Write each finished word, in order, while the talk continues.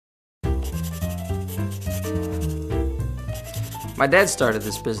My dad started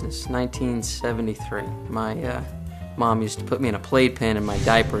this business, 1973. My mom used to put me in a playpen in my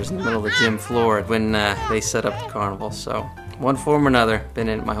diapers in the middle of the gym floor when they set up the carnival. So one form or another, been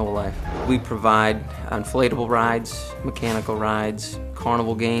in it my whole life. We provide inflatable rides, mechanical rides,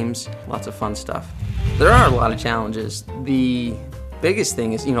 carnival games, lots of fun stuff. There are a lot of challenges. The biggest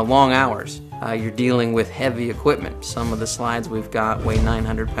thing is, long hours. You're dealing with heavy equipment. Some of the slides we've got weigh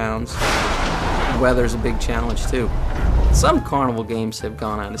 900 pounds. Weather's a big challenge too. Some carnival games have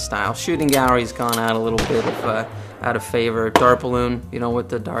gone out of style. Shooting gallery's gone out a little bit out of favor. Dart balloon, with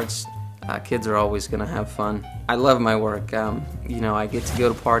the darts, kids are always gonna have fun. I love my work. I get to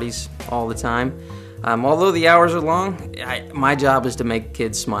go to parties all the time. Although the hours are long, my job is to make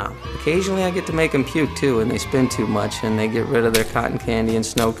kids smile. Occasionally I get to make them puke too, and they spend too much, and they get rid of their cotton candy and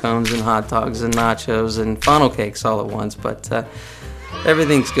snow cones and hot dogs and nachos and funnel cakes all at once, but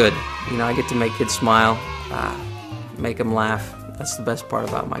everything's good. I get to make kids smile, make them laugh. That's the best part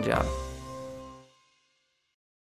about my job.